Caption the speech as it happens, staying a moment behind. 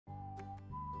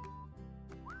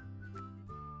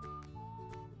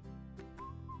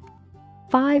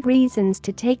5 reasons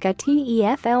to take a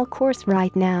TEFL course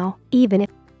right now, even if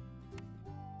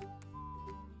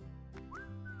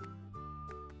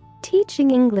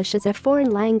teaching English as a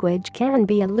foreign language can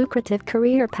be a lucrative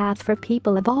career path for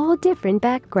people of all different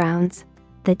backgrounds.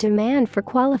 The demand for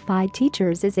qualified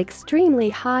teachers is extremely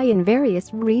high in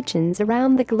various regions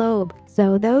around the globe,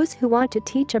 so those who want to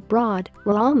teach abroad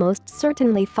will almost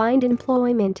certainly find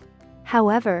employment.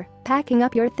 However, packing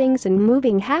up your things and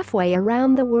moving halfway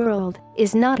around the world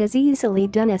is not as easily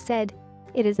done as said.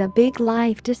 It is a big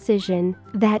life decision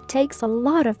that takes a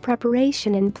lot of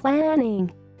preparation and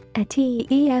planning. A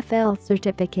TEFL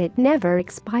certificate never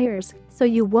expires, so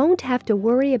you won't have to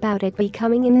worry about it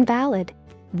becoming invalid.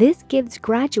 This gives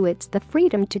graduates the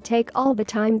freedom to take all the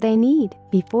time they need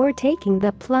before taking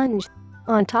the plunge.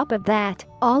 On top of that,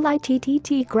 all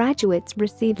ITTT graduates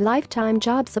receive lifetime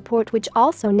job support, which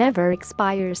also never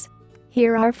expires.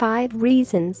 Here are 5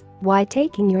 reasons why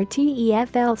taking your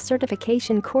TEFL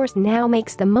certification course now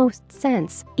makes the most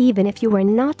sense, even if you are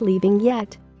not leaving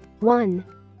yet. 1.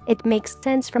 It makes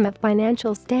sense from a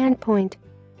financial standpoint.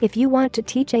 If you want to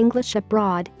teach English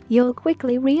abroad, you'll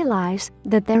quickly realize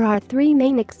that there are 3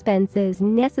 main expenses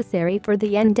necessary for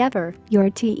the endeavor: your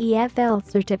TEFL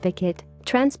certificate,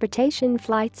 transportation,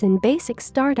 flights, and basic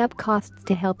startup costs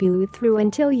to help you through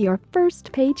until your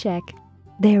first paycheck.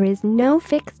 There is no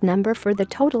fixed number for the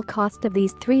total cost of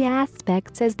these 3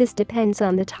 aspects, as this depends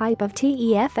on the type of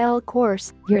TEFL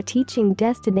course, your teaching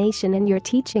destination, and your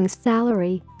teaching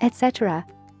salary, etc.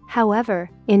 However,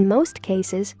 in most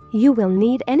cases, you will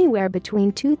need anywhere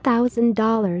between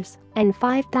 $2,000 and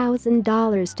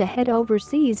 $5,000 to head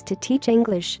overseas to teach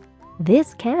English.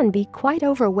 This can be quite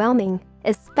overwhelming,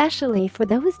 especially for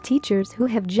those teachers who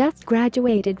have just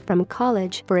graduated from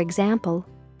college, for example.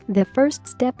 The first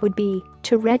step would be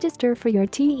to register for your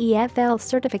TEFL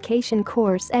certification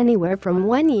course anywhere from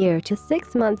 1 year to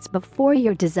 6 months before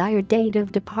your desired date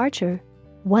of departure.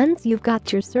 Once you've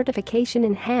got your certification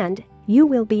in hand, you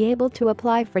will be able to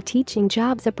apply for teaching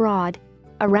jobs abroad.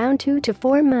 Around 2 to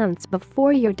 4 months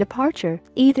before your departure,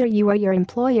 either you or your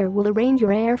employer will arrange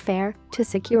your airfare to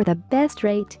secure the best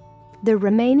rate. The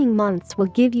remaining months will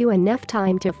give you enough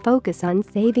time to focus on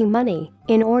saving money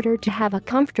in order to have a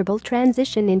comfortable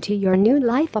transition into your new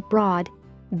life abroad.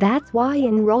 That's why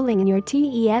enrolling in your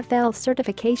TEFL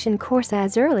certification course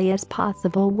as early as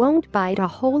possible won't bite a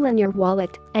hole in your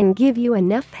wallet and give you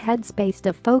enough headspace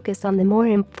to focus on the more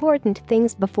important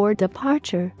things before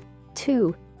departure.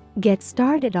 2. Get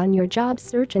started on your job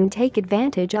search and take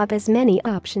advantage of as many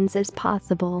options as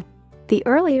possible. The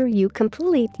earlier you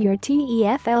complete your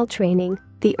TEFL training,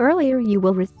 the earlier you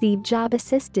will receive job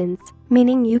assistance,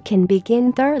 meaning you can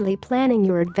begin thoroughly planning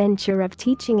your adventure of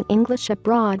teaching English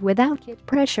abroad without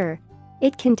pressure.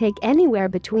 It can take anywhere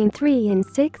between 3 and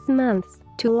 6 months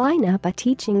to line up a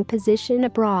teaching position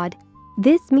abroad.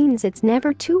 This means it's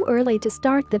never too early to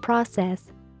start the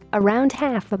process. Around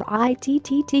half of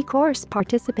ITTT course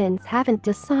participants haven't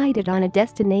decided on a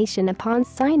destination upon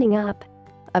signing up.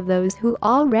 Of those who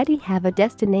already have a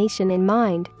destination in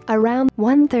mind, around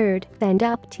 1/3 end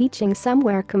up teaching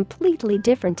somewhere completely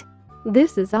different.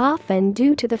 This is often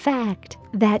due to the fact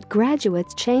that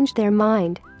graduates change their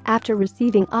mind after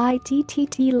receiving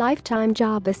ITTT lifetime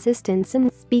job assistance and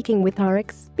speaking with our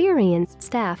experienced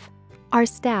staff. Our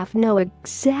staff know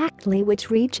exactly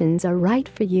which regions are right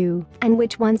for you and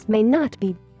which ones may not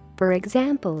be. For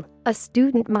example, a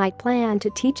student might plan to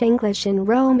teach English in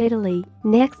Rome, Italy,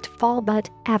 next fall, but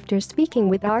after speaking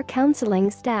with our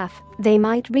counseling staff, they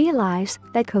might realize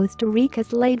that Costa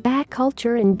Rica's laid-back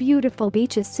culture and beautiful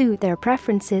beaches suit their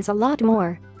preferences a lot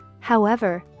more.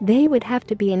 However, they would have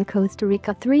to be in Costa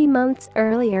Rica 3 months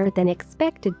earlier than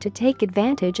expected to take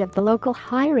advantage of the local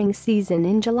hiring season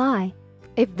in July.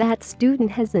 If that student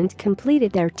hasn't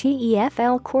completed their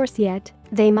TEFL course yet,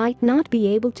 they might not be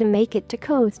able to make it to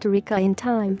Costa Rica in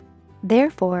time.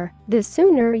 Therefore, the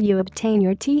sooner you obtain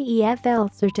your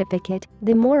TEFL certificate,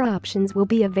 the more options will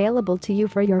be available to you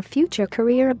for your future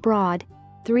career abroad.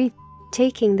 3.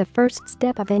 Taking the first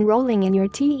step of enrolling in your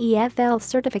TEFL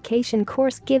certification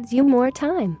course gives you more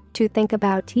time to think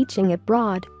about teaching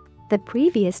abroad. The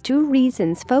previous 2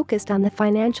 reasons focused on the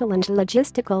financial and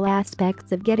logistical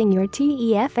aspects of getting your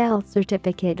TEFL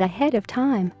certificate ahead of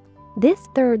time. This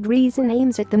 3rd reason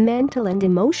aims at the mental and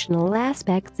emotional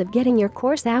aspects of getting your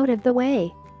course out of the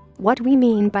way. What we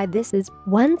mean by this is,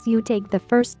 once you take the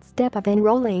first step of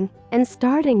enrolling and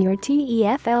starting your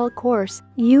TEFL course,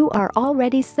 you are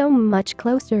already so much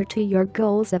closer to your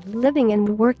goals of living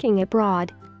and working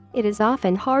abroad. It is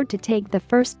often hard to take the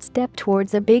first step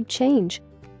towards a big change.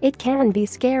 It can be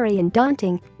scary and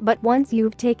daunting, but once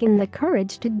you've taken the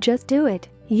courage to just do it,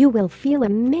 You will feel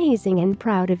amazing and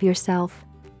proud of yourself.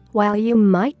 While you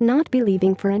might not be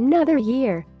leaving for another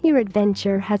year, your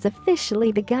adventure has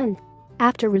officially begun.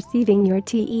 After receiving your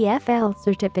TEFL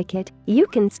certificate, you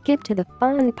can skip to the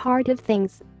fun part of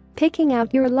things. Picking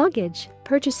out your luggage,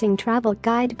 purchasing travel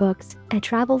guidebooks, a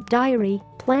travel diary,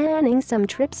 planning some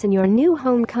trips in your new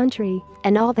home country,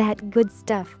 and all that good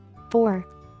stuff. 4.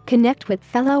 Connect with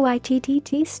fellow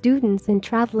ITTT students and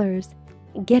travelers.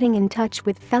 Getting in touch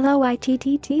with fellow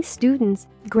ITTT students,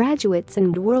 graduates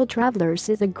and world travelers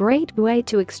is a great way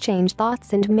to exchange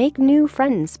thoughts and make new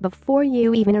friends before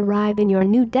you even arrive in your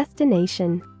new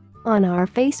destination. On our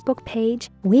Facebook page,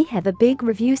 we have a big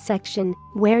review section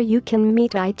where you can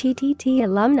meet ITTT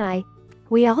alumni.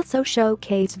 We also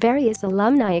showcase various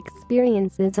alumni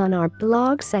experiences on our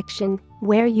blog section,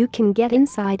 where you can get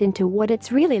insight into what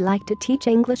it's really like to teach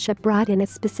English abroad in a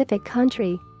specific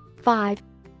country. 5.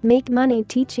 Make money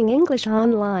teaching English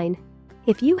online.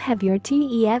 If you have your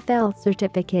TEFL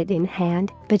certificate in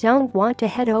hand but don't want to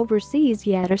head overseas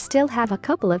yet or still have a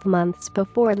couple of months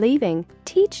before leaving,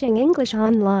 teaching English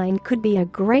online could be a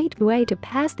great way to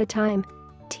pass the time.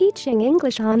 Teaching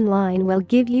English online will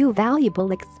give you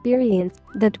valuable experience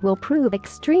that will prove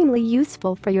extremely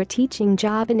useful for your teaching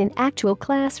job in an actual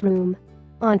classroom.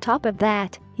 On top of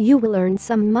that, you will earn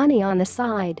some money on the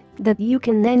side that you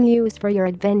can then use for your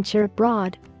adventure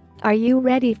abroad. Are you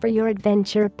ready for your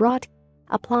adventure abroad?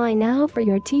 Apply now for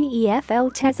your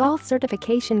TEFL TESOL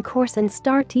certification course and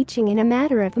start teaching in a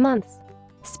matter of months.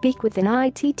 Speak with an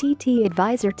ITTT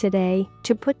advisor today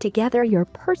to put together your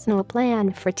personal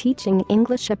plan for teaching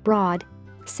English abroad.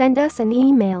 Send us an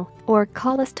email or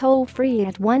call us toll-free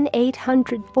at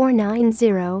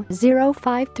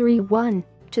 1-800-490-0531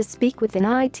 to speak with an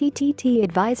ITTT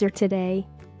advisor today.